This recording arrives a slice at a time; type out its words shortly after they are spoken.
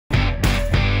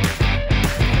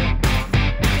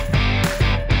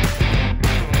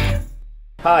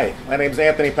Hi, my name's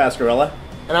Anthony Pasquarella.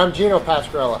 And I'm Gino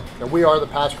Pasquarella, and we are the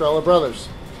Pasquarella Brothers.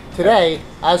 Today,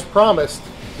 as promised,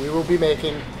 we will be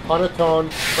making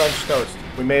Panettone French toast.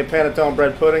 We made Panettone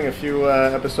bread pudding a few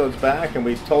episodes back, and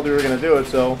we told you we were going to do it,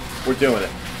 so we're doing it.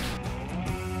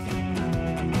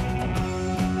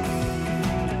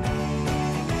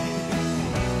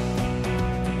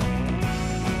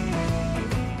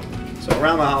 So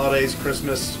around the holidays,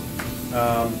 Christmas,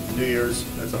 New Year's,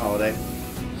 that's a holiday.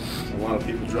 A lot of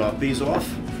people drop these off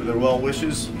for their well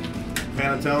wishes.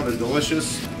 Panettone, they're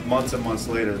delicious. Months and months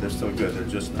later, they're still good. They're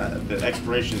just, the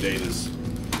expiration date is,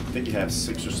 I think you have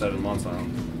 6 or 7 months on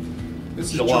them. This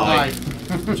is July.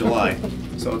 July.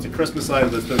 So it's a Christmas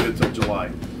item that's still good till July.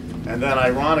 And then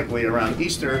ironically, around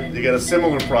Easter, you get a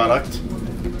similar product.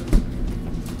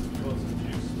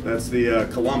 That's the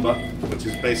Columba, which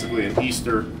is basically an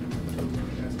Easter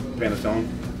Panettone.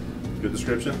 Good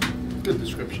description? Good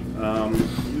description.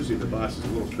 Usually the box is a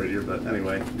little prettier, but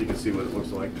anyway, you can see what it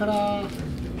looks like. Ta-da!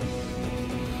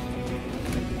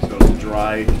 So it's a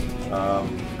dry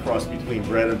cross between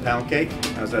bread and pound cake.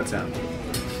 How's that sound?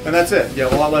 And that's it. You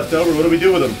have a lot left over. What do we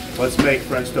do with them? Let's make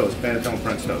French toast, Panettone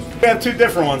French toast. We have two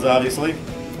different ones, obviously.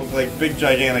 Look like big,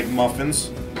 gigantic muffins.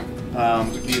 You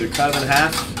can either cut them in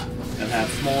half and have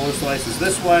smaller slices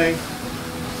this way,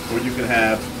 or you can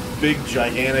have big,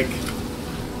 gigantic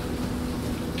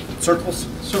circles.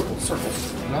 Circles.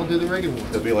 And I'll do the regular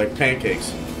one. They'll be like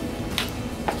pancakes.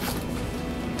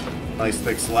 Nice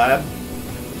thick slab.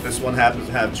 This one happens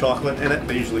to have chocolate in it.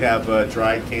 They usually have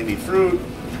dried candied fruit.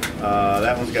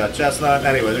 That one's got chestnut.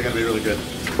 Anyway, they're going to be really good.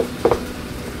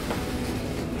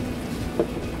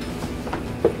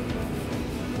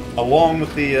 Along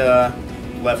with the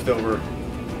leftover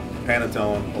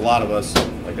Panettone, a lot of us,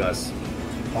 like us,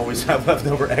 always have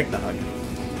leftover eggnog.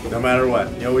 No matter what.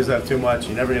 You always have too much.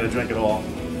 You're never going to drink it all.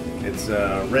 It's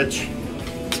rich.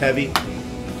 It's heavy.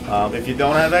 If you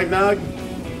don't have eggnog,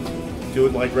 do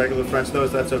it like regular French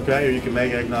toast, that's okay, or you can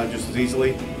make eggnog just as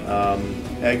easily.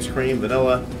 Eggs, cream,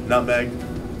 vanilla, nutmeg,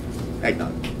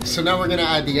 eggnog. So now we're going to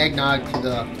add the eggnog to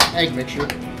the egg mixture.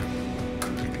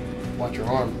 Watch your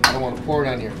arm. I don't want to pour it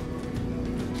on you.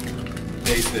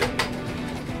 Taste it.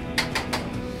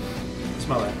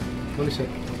 Smell that. Let me see.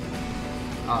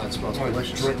 Ah, it smells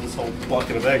delicious. Drink this whole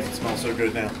bucket of eggs. It smells so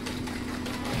good now.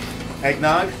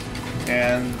 Eggnog,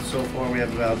 and so far we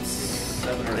have about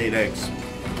 7 or 8 eggs.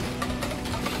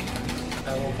 Add a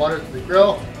little butter to the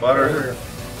grill. Butter.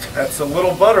 That's a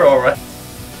little butter, all right.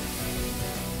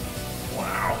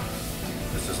 Wow.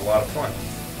 This is a lot of fun.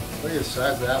 Look at the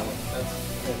size of that one. That's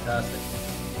fantastic.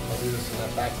 I'll do this in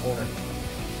that back corner.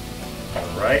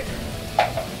 All right.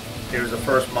 Here's the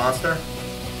first monster.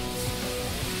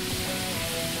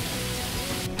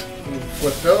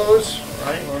 Flip those. All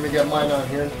right. Let me get mine on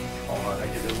here. Hold on, I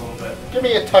give you a little bit. Give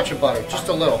me a touch of butter, just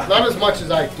a little. Not as much as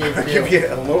I gave you. Give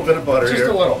you a little bit of butter just here.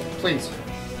 Just a little, please.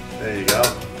 There you go.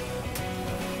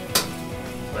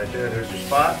 Right there, there's your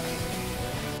spot.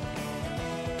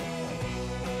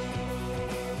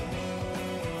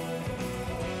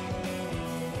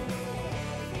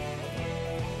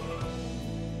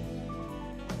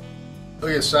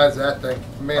 Look at the size of that thing.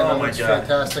 Man, Oh that my looks God.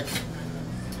 fantastic.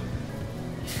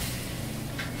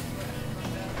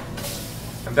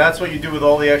 And that's what you do with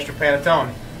all the extra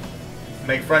Panettone.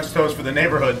 Make French toast for the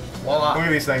neighborhood. Voila. Look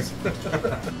at these things.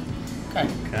 Okay.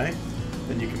 Okay.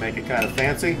 Then you can make it kind of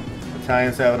fancy.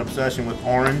 Italians have an obsession with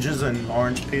oranges and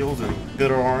orange peels and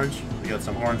bitter orange. We got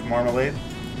some orange marmalade.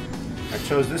 I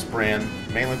chose this brand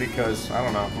mainly because, I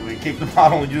don't know, when we keep the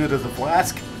bottle and use it as a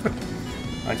flask,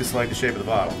 I just like the shape of the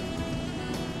bottle.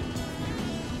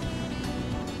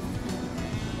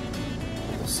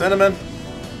 A little cinnamon,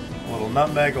 a little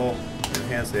nutmeg will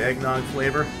enhance the eggnog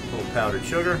flavor, a little powdered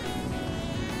sugar.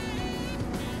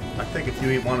 I think if you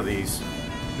eat one of these,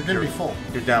 You're going to be full.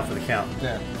 you're down for the count.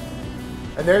 Yeah.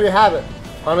 And there you have it.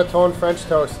 Panettone French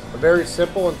toast. A very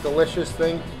simple and delicious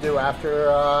thing to do after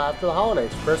the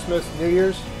holidays. Christmas, New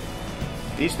Year's.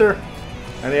 Easter?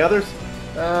 Any others?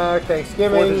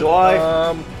 Thanksgiving. 4th of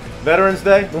July. Veterans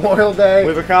Day. Memorial Day.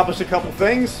 We've accomplished a couple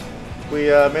things. We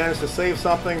managed to save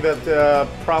something that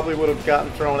probably would have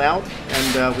gotten thrown out,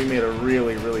 and we made a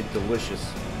really, really delicious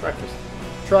breakfast.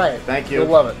 Try it. Thank you. You'll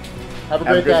love it. Have a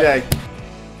great Have a good day.